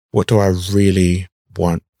What do I really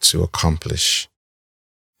want to accomplish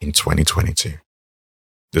in 2022?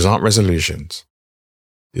 These aren't resolutions.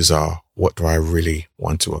 These are, what do I really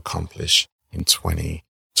want to accomplish in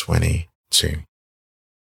 2022?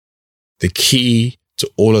 The key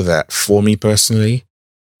to all of that for me personally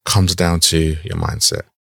comes down to your mindset.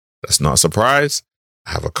 That's not a surprise.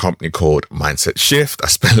 I have a company called Mindset Shift. I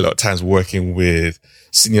spend a lot of time working with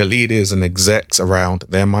senior leaders and execs around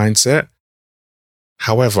their mindset.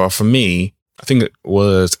 However, for me, I think it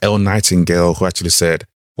was Elle Nightingale who actually said,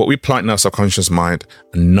 what we plant in our subconscious mind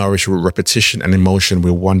and nourish with repetition and emotion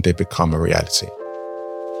will one day become a reality.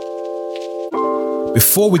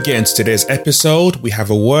 Before we get into today's episode, we have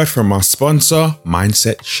a word from our sponsor,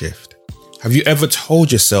 Mindset Shift. Have you ever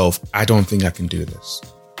told yourself, I don't think I can do this?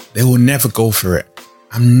 They will never go for it.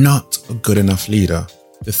 I'm not a good enough leader.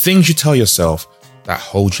 The things you tell yourself that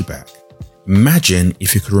hold you back. Imagine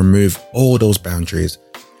if you could remove all those boundaries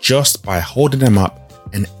just by holding them up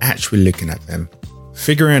and actually looking at them,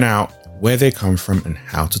 figuring out where they come from and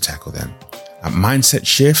how to tackle them. At Mindset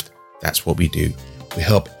Shift, that's what we do. We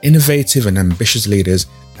help innovative and ambitious leaders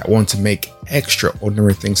that want to make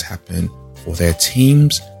extraordinary things happen for their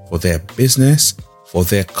teams, for their business, for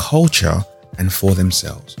their culture, and for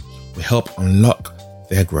themselves. We help unlock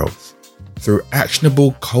their growth through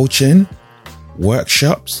actionable coaching,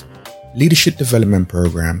 workshops, leadership development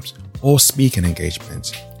programs, or speaking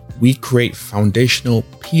engagements. We create foundational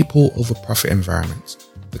people over profit environments,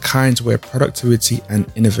 the kinds where productivity and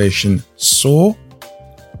innovation soar.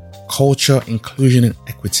 Culture, inclusion, and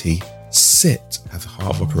equity sit at the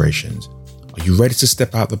heart of operations. Are you ready to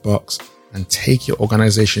step out the box and take your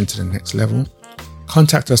organization to the next level?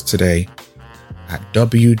 Contact us today at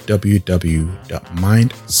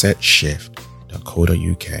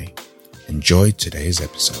www.mindsetshift.co.uk. Enjoy today's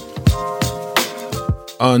episode.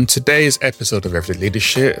 On today's episode of Everyday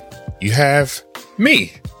Leadership, you have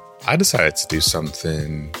me. I decided to do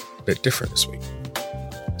something a bit different this week.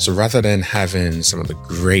 So rather than having some of the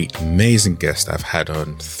great, amazing guests I've had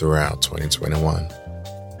on throughout 2021,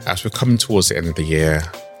 as we're coming towards the end of the year,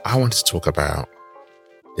 I want to talk about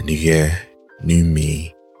the new year, new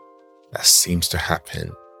me, that seems to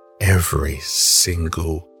happen every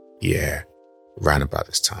single year around about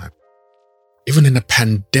this time. Even in the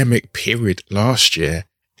pandemic period last year,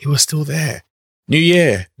 it was still there. New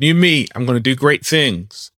year, new me, I'm going to do great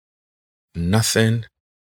things. Nothing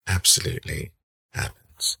absolutely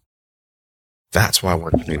happens. That's why I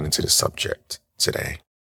want to lean into the subject today,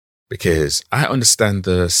 because I understand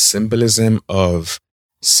the symbolism of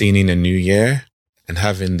seeing in a new year and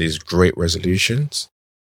having these great resolutions,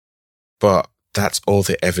 but that's all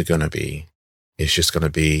they're ever going to be. It's just going to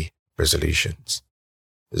be resolutions.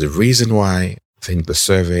 There's a reason why I think the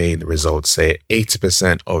survey, the results say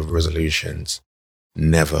 80% of resolutions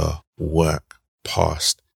never work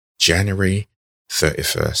past January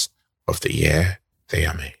 31st of the year they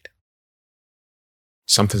are made.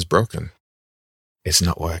 Something's broken. It's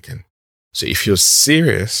not working. So if you're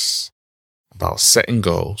serious about setting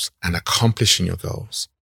goals and accomplishing your goals,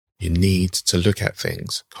 you need to look at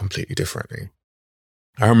things completely differently.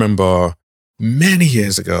 I remember many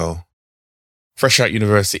years ago, fresh out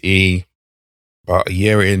university, about a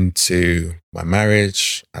year into my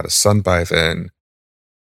marriage, I had a son by then,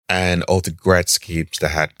 and all the grad schemes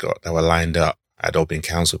that were lined up had all been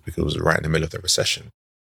cancelled because it was right in the middle of the recession.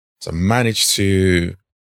 So I managed to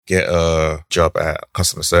get a job at a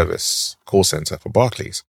customer service call center for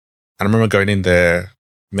Barclays. And I remember going in there,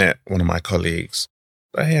 met one of my colleagues.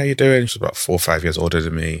 Hey, how you doing? She was about 4 or 5 years older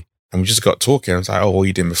than me. And we just got talking. I was like, oh, what were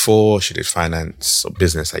you doing before? She did finance or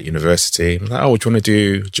business at university. I was like, oh, what do you want to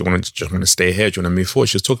do? Do you want to stay here? Do you want to move forward?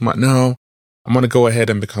 She was talking about, no, I'm going to go ahead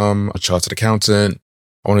and become a chartered accountant.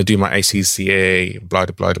 I want to do my ACCA, blah,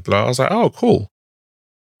 blah, blah, blah. I was like, oh, cool.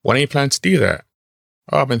 When are you planning to do that?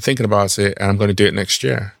 Oh, I've been thinking about it and I'm going to do it next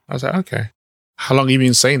year. I was like, okay. How long have you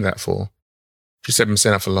been saying that for? She said, I've been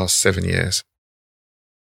saying that for the last 7 years.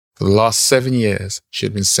 For the last 7 years, she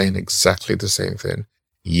had been saying exactly the same thing.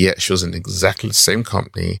 Yet she was in exactly the same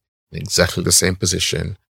company, in exactly the same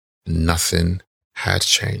position. Nothing had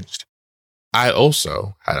changed. I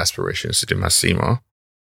also had aspirations to do my CMA.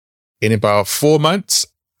 In about 4 months,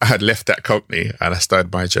 I had left that company and I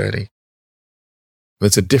started my journey.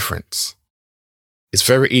 There's a difference. It's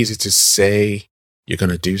very easy to say you're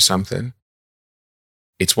going to do something.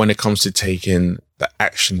 It's when it comes to taking the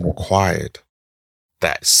action required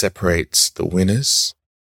that separates the winners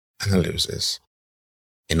and the losers.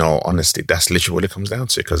 In all honesty, that's literally what it comes down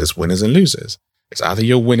to, because it's winners and losers. It's either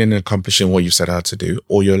you're winning and accomplishing what you set out to do,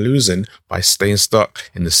 or you're losing by staying stuck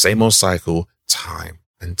in the same old cycle time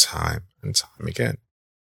and time and time again.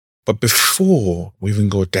 But before we even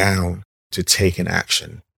go down to taking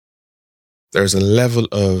action, there's a level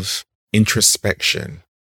of introspection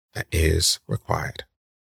that is required.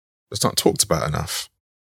 It's not talked about enough.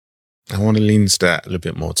 I want to lean into that a little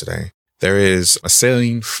bit more today. There is a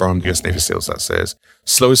saying from the US Navy SEALs that says,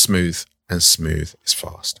 slow is smooth and smooth is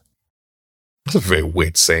fast. That's a very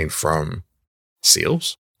weird saying from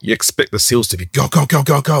SEALs. You expect the SEALs to be go, go, go,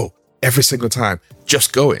 go, go every single time,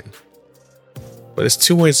 just going. But there's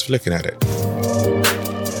two ways of looking at it.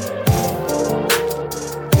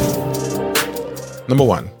 Number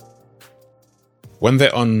one, when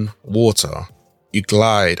they're on water, you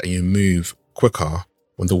glide and you move quicker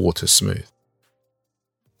when the water is smooth.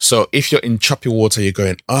 So if you're in choppy water, you're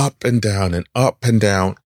going up and down,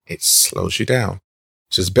 it slows you down.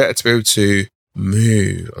 So it's better to be able to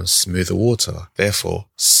move on smoother water. Therefore,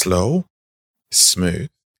 slow is smooth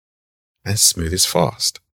and smooth is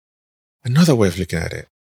fast. Another way of looking at it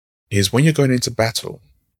is when you're going into battle,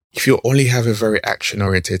 if you only have a very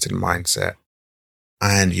action-oriented mindset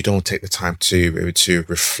and you don't take the time to be able to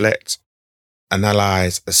reflect,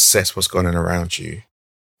 analyze, assess what's going on around you,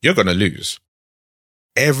 you're going to lose.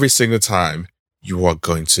 Every single time you are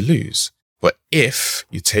going to lose. But if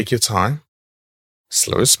you take your time,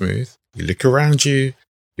 slow and smooth, you look around you,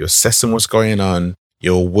 you're assessing what's going on,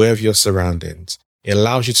 you're aware of your surroundings, it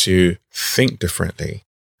allows you to think differently,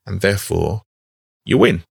 and therefore you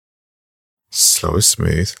win. Slow is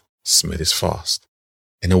smooth, smooth is fast.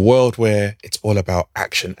 In a world where it's all about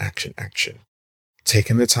action, action, action,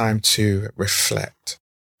 taking the time to reflect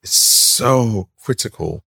is so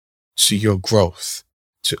critical to your growth,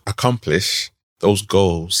 to accomplish those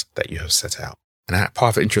goals that you have set out. And that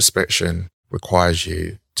part of introspection requires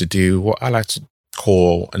you to do what I like to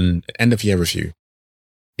call an end of year review.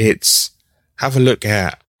 It's have a look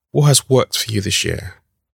at what has worked for you this year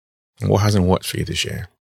and what hasn't worked for you this year.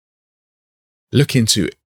 Look into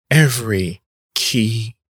every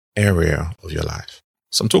key area of your life.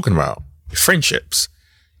 So I'm talking about your friendships,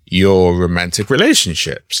 your romantic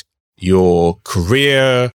relationships, your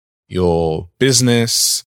career, your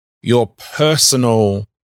business, your personal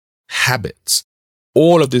habits.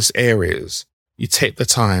 All of these areas, you take the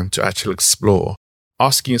time to actually explore,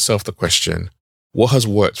 asking yourself the question, what has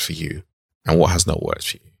worked for you and what has not worked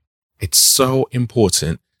for you? It's so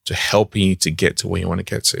important to help you to get to where you want to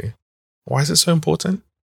get to. Why is it so important?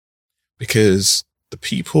 Because the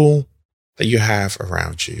people that you have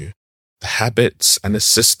around you, the habits and the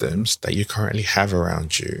systems that you currently have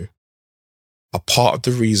around you are part of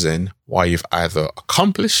the reason why you've either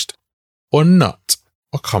accomplished or not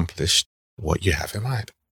accomplished what you have in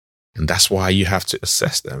mind. And that's why you have to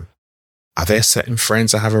assess them. Are there certain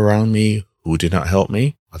friends I have around me who do not help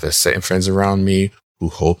me? Are there certain friends around me who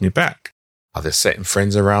hold me back? Are there certain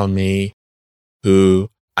friends around me who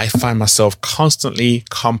I find myself constantly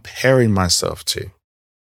comparing myself to?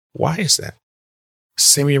 Why is that?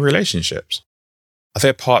 Same with your relationships. Are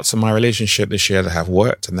there parts of my relationship this year that have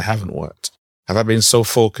worked and that haven't worked? Have I been so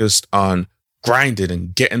focused on grinding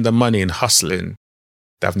and getting the money and hustling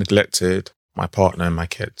that I've neglected my partner and my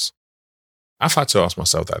kids? I've had to ask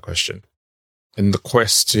myself that question. In the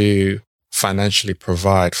quest to financially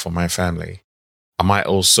provide for my family, am I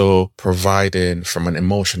also providing from an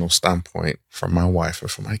emotional standpoint for my wife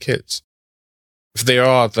and for my kids? If they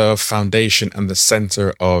are the foundation and the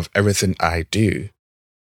center of everything I do,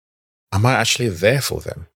 am I actually there for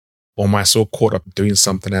them? Or am I so caught up doing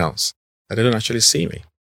something else that they don't actually see me?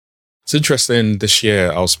 It's interesting, this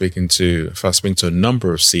year I was speaking to a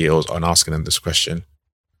number of CEOs on asking them this question.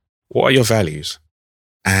 What are your values?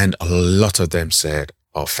 And a lot of them said,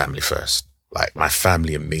 oh, family first. Like, my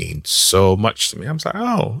family means so much to me. I was like,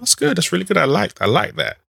 oh, that's good. That's really good. I like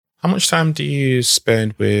that. How much time do you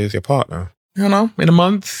spend with your partner? You know, in a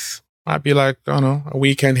month, might be like, I don't know, a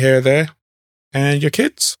weekend here or there. And your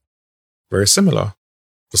kids? Very similar.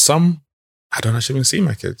 For some, I don't actually even see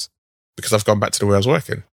my kids because I've gone back to the way I was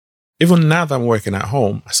working. Even now that I'm working at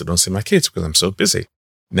home, I still don't see my kids because I'm so busy.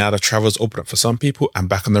 Now that travel's open up for some people, I'm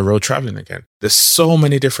back on the road traveling again. There's so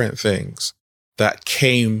many different things that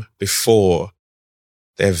came before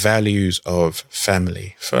their values of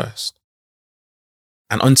family first.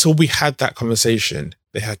 And until we had that conversation,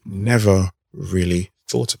 they had never really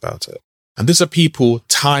thought about it. And these are people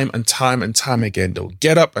time and time and time again, they'll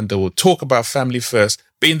get up and they will talk about family first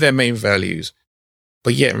being their main values.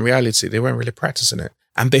 But yet in reality, they weren't really practicing it.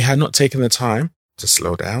 And they had not taken the time to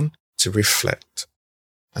slow down, to reflect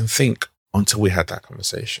and think until we had that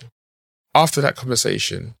conversation. After that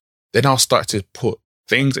conversation, they now started to put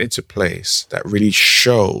things into place that really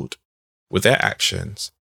showed with their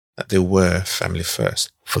actions that they were family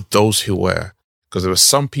first for those who were because there were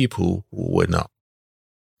some people who were not.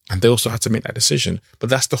 And they also had to make that decision. But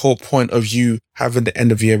that's the whole point of you having the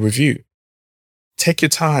end of year review. Take your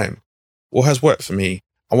time. What has worked for me?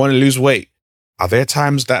 I want to lose weight. Are there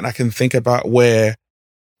times that I can think about where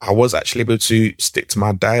I was actually able to stick to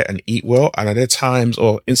my diet and eat well? And are there times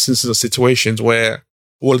or instances or situations where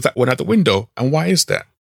all of that went out the window? And why is that?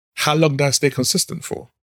 How long did I stay consistent for?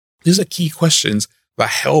 These are key questions that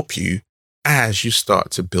help you as you start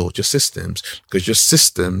to build your systems, because your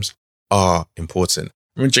systems are important.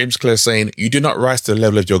 Remember James Clear saying, you do not rise to the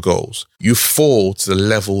level of your goals. You fall to the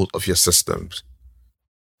level of your systems.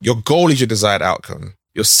 Your goal is your desired outcome.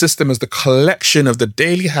 Your system is the collection of the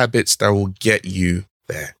daily habits that will get you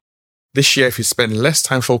there. This year, if you spend less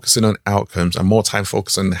time focusing on outcomes and more time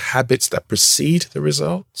focusing on the habits that precede the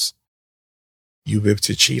results, you'll be able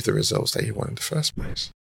to achieve the results that you want in the first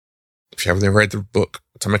place. If you haven't read the book,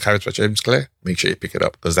 Atomic Habits by James Clear, make sure you pick it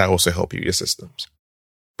up, because that will also help you with your systems.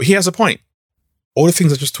 But he has a point. All the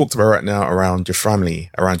things I just talked about right now around your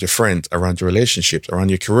family, around your friends, around your relationships, around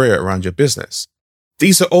your career, around your business,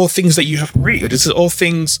 these are all things that you have created. This is all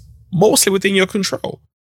things mostly within your control.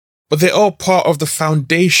 But they're all part of the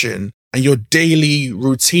foundation and your daily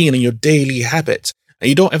routine and your daily habit. And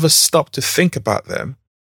you don't ever stop to think about them.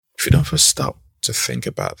 If you don't ever stop to think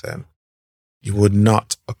about them, you would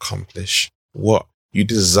not accomplish what you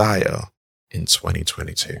desire in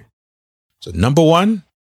 2022. So number one,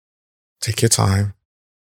 take your time,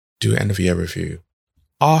 do end of year review,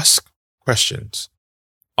 ask questions,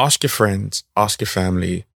 ask your friends, ask your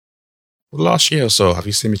family. Well, last year or so, have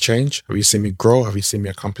you seen me change? Have you seen me grow? Have you seen me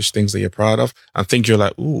accomplish things that you're proud of? And think you're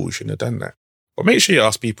like, ooh, you shouldn't have done that. But make sure you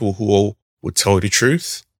ask people who will tell you the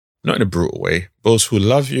truth, not in a brutal way. Those who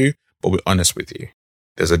love you, but will be honest with you.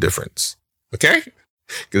 There's a difference. Okay?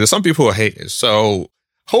 Because there's some people who are haters. So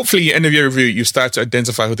hopefully, end of year review, you start to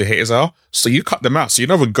identify who the haters are. So you cut them out. So you're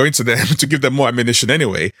never going to them to give them more ammunition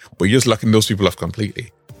anyway, but you're just locking those people off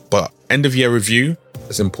completely. But end of year review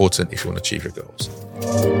is important if you want to achieve your goals.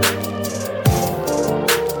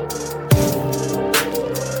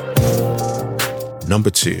 Number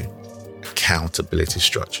two, accountability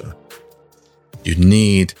structure. You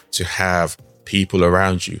need to have people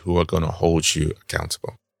around you who are going to hold you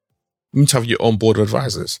accountable. You need to have your own board of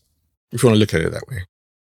advisors, if you want to look at it that way.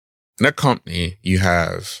 In that company, you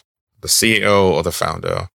have the CEO or the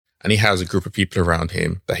founder, and he has a group of people around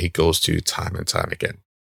him that he goes to time and time again.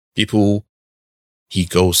 People he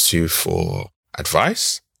goes to for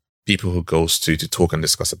advice, people who goes to talk and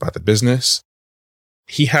discuss about the business.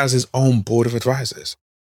 He has his own board of advisors.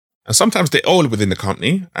 And sometimes they're all within the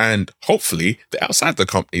company, and hopefully they're outside the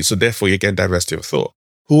company. So therefore, you get diversity of thought.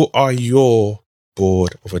 Who are your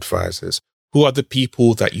board of advisors? Who are the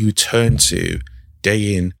people that you turn to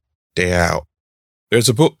day in, day out? There's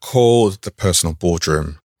a book called The Personal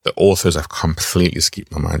Boardroom. The authors have completely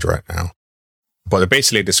skipped my mind right now. But they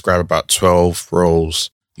basically describe about 12 roles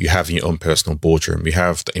you have in your own personal boardroom. You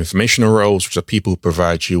have the informational roles, which are people who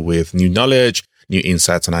provide you with new knowledge, new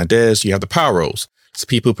insights and ideas. You have the power roles. It's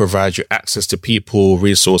people who provide you access to people,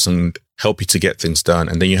 resource, and help you to get things done.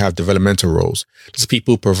 And then you have developmental roles. It's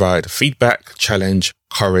people who provide feedback, challenge,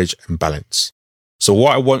 courage, and balance. So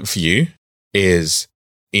what I want for you is,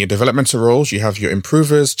 in your developmental roles, you have your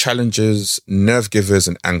improvers, challengers, nerve givers,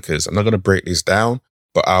 and anchors. I'm not going to break these down,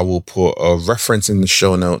 but I will put a reference in the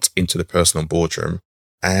show notes into the personal boardroom.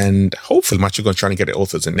 And hopefully I'm actually going to try and get it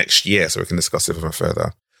authored in next year so we can discuss it even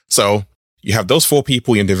further. So you have those 4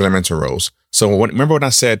 people in developmental roles. So remember when I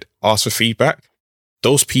said ask for feedback?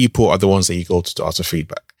 Those people are the ones that you go to ask for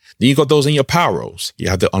feedback. Then you got those in your power roles. You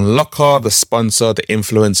have the unlocker, the sponsor, the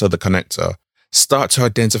influencer, the connector. Start to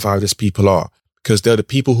identify who these people are, because they're the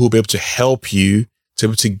people who will be able to help you to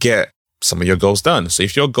be able to get some of your goals done. So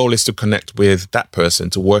if your goal is to connect with that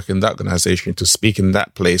person, to work in that organization, to speak in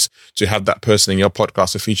that place, to have that person in your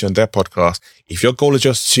podcast, to feature on their podcast, if your goal is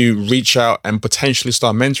just to reach out and potentially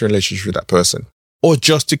start mentoring relationships with that person, or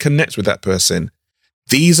just to connect with that person,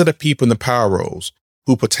 these are the people in the power roles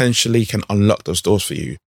who potentially can unlock those doors for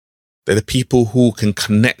you. They're the people who can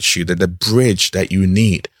connect you. They're the bridge that you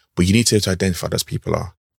need, but you need to identify those people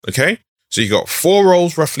are. Okay? So you got 4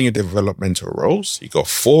 roles roughly in your developmental roles. You got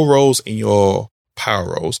 4 roles in your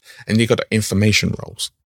power roles, and you got the information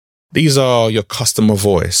roles. These are your customer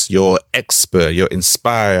voice, your expert, your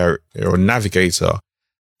inspire, your navigator.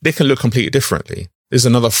 They can look completely differently. There's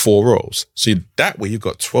another 4 roles. So that way you've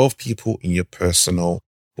got 12 people in your personal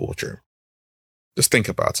boardroom. Just think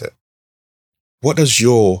about it. What does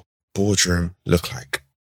your boardroom look like?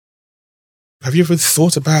 Have you ever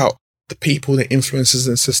thought about the people, the influences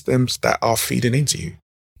and systems that are feeding into you?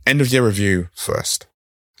 End of year review first.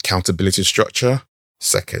 accountability structure,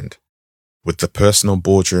 second, with the personal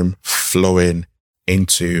boardroom flowing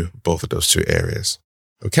into both of those two areas.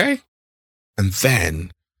 Okay? And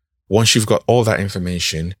then once you've got all that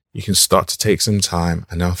information, you can start to take some time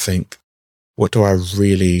and now think, what do I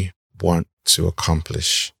really want to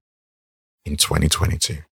accomplish in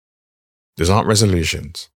 2022? These aren't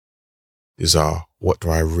resolutions. These are, what do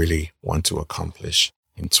I really want to accomplish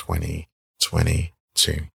in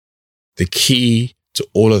 2022? The key to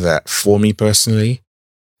all of that for me personally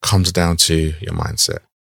comes down to your mindset.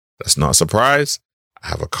 That's not a surprise. I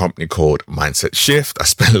have a company called Mindset Shift. I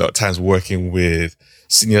spend a lot of time working with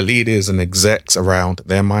senior leaders and execs around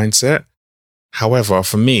their mindset. However,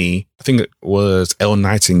 for me, I think it was Elle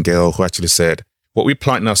Nightingale who actually said, what we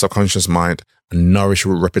plant in our subconscious mind and nourish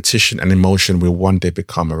with repetition and emotion will one day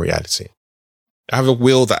become a reality. I have a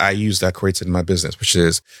wheel that I use that I created in my business, which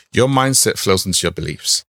is your mindset flows into your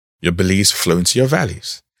beliefs. Your beliefs flow into your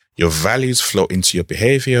values. Your values flow into your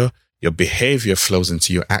behavior. Your behavior flows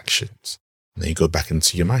into your actions. And then you go back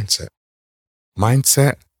into your mindset.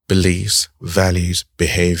 Mindset, beliefs, values,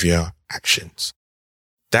 behavior, actions.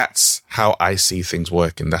 That's how I see things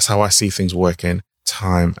working. That's how I see things working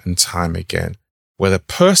time and time again. Whether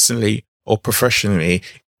personally or professionally,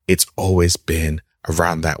 it's always been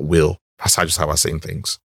around that wheel. That's just how I see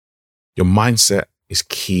things. Your mindset is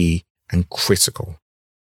key and critical.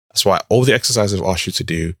 That's why all the exercises I've asked you to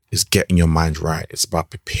do is getting your mind right. It's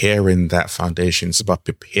about preparing that foundation. It's about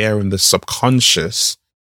preparing the subconscious,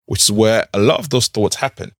 which is where a lot of those thoughts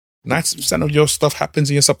happen. 90% of your stuff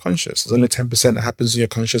happens in your subconscious. There's only 10% that happens in your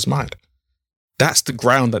conscious mind. That's the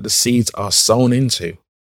ground that the seeds are sown into.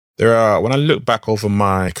 When I look back over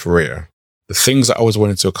my career, the things that I always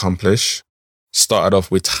wanted to accomplish started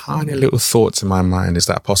off with tiny little thoughts in my mind. Is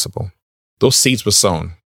that possible? Those seeds were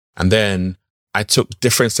sown. And then I took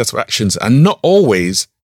different sets of actions and not always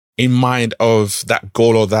in mind of that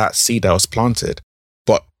goal or that seed that was planted,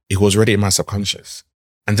 but it was already in my subconscious.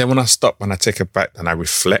 And then when I stop and I take it back and I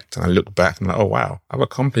reflect and I look back and I'm like, oh, wow, I've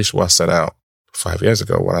accomplished what I set out 5 years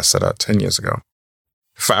ago, what I set out 10 years ago.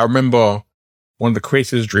 In fact, I remember one of the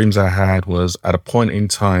craziest dreams I had was at a point in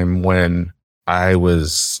time when I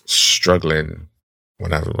was struggling,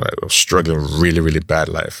 really, really bad,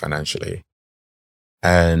 like financially.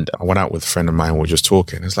 And I went out with a friend of mine. We were just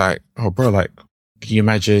talking. It's like, oh, bro, like, can you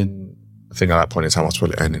imagine? I think at that point in time, I was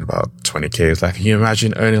probably earning about 20K. It's like, can you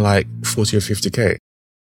imagine earning like 40 or 50K?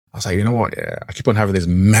 I was like, you know what? Yeah, I keep on having this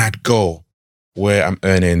mad goal where I'm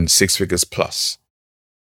earning 6 figures plus.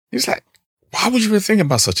 He's like, why would you even think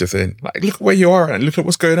about such a thing? Like, look at where you are and look at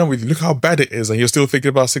what's going on with you. Look how bad it is. And you're still thinking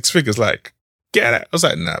about 6 figures. Like, get it. I was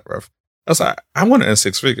like, nah, bro. I was like, I want to earn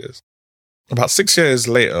 6 figures. About 6 years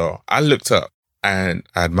later, I looked up and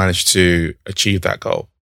I had managed to achieve that goal.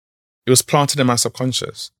 It was planted in my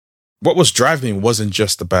subconscious. What was driving me wasn't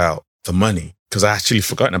just about the money, because I actually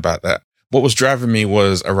forgotten about that. What was driving me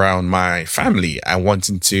was around my family and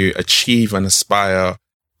wanting to achieve and aspire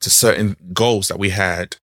to certain goals that we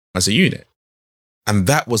had as a unit. And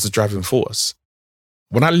that was the driving force.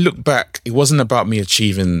 When I look back, it wasn't about me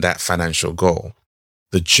achieving that financial goal.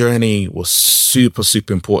 The journey was super,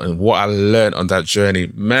 super important. What I learned on that journey,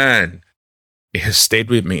 man, it has stayed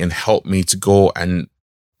with me and helped me to go and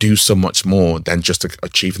do so much more than just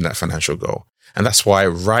achieving that financial goal. And that's why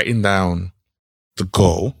writing down the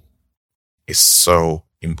goal is so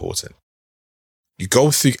important. You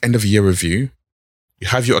go through end of year review, you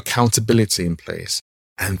have your accountability in place,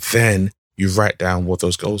 and then you write down what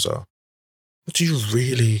those goals are. What do you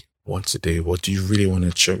really want to do? What do you really want to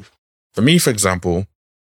achieve? For me, for example,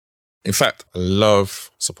 in fact, I love,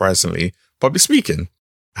 surprisingly, public speaking.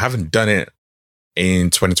 I haven't done it in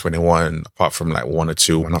 2021, apart from like one or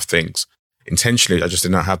two one-off things. Intentionally, I just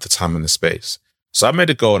did not have the time and the space. So I made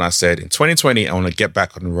a goal and I said, in 2020, I want to get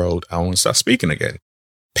back on the road. I want to start speaking again.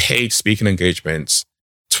 Paid speaking engagements,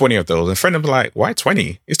 20 of those. And a friend was like, why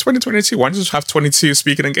 20? It's 2022. Why don't you just have 22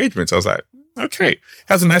 speaking engagements? I was like, okay,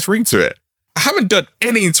 has a nice ring to it. I haven't done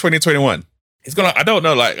any in 2021. I don't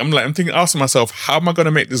know. I'm thinking, asking myself, how am I going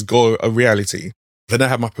to make this goal a reality? Then I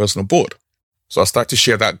have my personal board. So I start to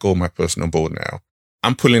share that goal on my personal board now.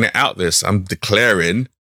 I'm pulling it out this. I'm declaring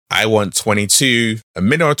I want a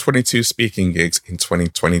minimum of 22 speaking gigs in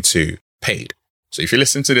 2022 paid. So if you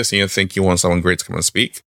listen to this and you think you want someone great to come and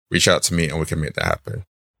speak, reach out to me and we can make that happen.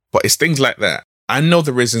 But it's things like that. I know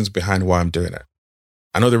the reasons behind why I'm doing it.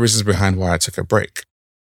 I know the reasons behind why I took a break.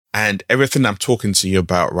 And everything I'm talking to you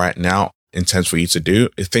about right now, intends for you to do,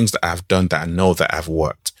 is things that I've done that I know that have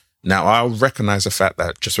worked. Now, I'll recognize the fact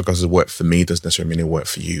that just because it worked for me doesn't necessarily mean it worked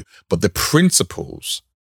for you. But the principles,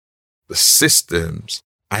 the systems,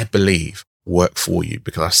 I believe work for you,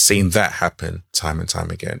 because I've seen that happen time and time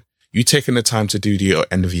again. You taking the time to do your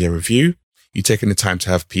end of year review, you taking the time to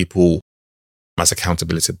have people as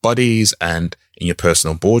accountability buddies and in your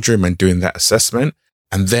personal boardroom and doing that assessment.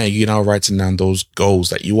 And then you're now writing down those goals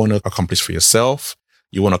that you want to accomplish for yourself,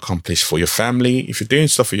 you want to accomplish for your family. If you're doing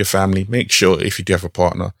stuff for your family, make sure if you do have a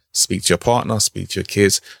partner, speak to your partner, speak to your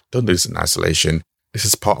kids. Don't do this in isolation. This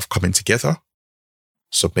is part of coming together.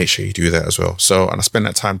 So make sure you do that as well. So, and I spend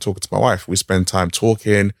that time talking to my wife. We spend time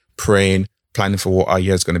talking, praying, planning for what our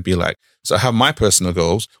year is going to be like. So I have my personal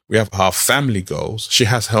goals. We have our family goals. She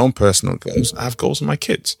has her own personal goals. I have goals with my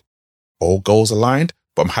kids. All goals aligned,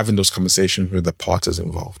 but I'm having those conversations with the parties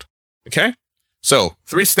involved. Okay? So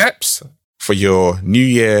 3 steps for your new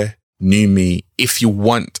year, new me. If you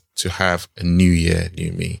want to have a new year,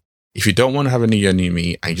 new me. If you don't want to have a new year, new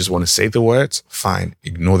me, and you just want to say the words, fine.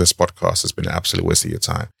 Ignore this podcast. It's been an absolute waste of your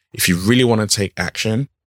time. If you really want to take action,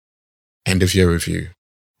 end of year review,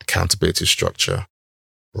 accountability structure,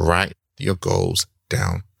 write your goals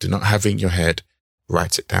down. Do not have it in your head.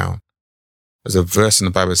 Write it down. There's a verse in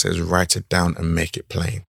the Bible that says, write it down and make it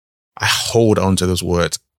plain. I hold on to those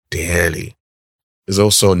words dearly. There's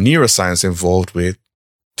also neuroscience involved with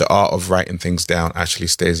the art of writing things down actually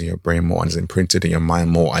stays in your brain more and is imprinted in your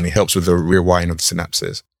mind more, and it helps with the rewiring of the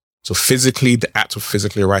synapses. So physically, the act of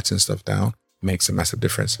physically writing stuff down makes a massive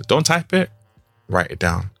difference. Don't type it, write it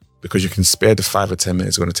down, because you can spare the 5 or 10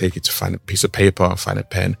 minutes it's going to take you to find a piece of paper and find a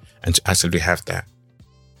pen and to actually have that.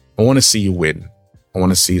 I want to see you win. I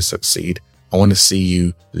want to see you succeed. I want to see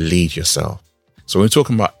you lead yourself. So when we're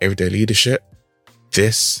talking about everyday leadership,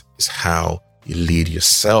 this is how you lead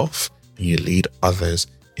yourself and you lead others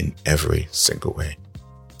in every single way.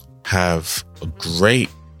 Have a great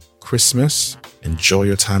Christmas. Enjoy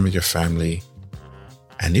your time with your family.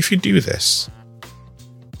 And if you do this,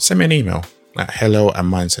 send me an email at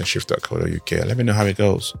hello@mindsetShift.co.uk. Let me know how it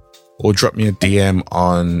goes. Or drop me a DM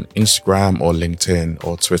on Instagram or LinkedIn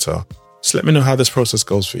or Twitter. Just let me know how this process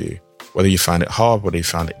goes for you. Whether you found it hard, whether you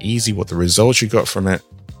found it easy, what the results you got from it.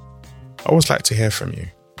 I always like to hear from you.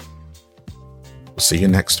 We'll see you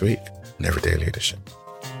next week in Everyday Leadership.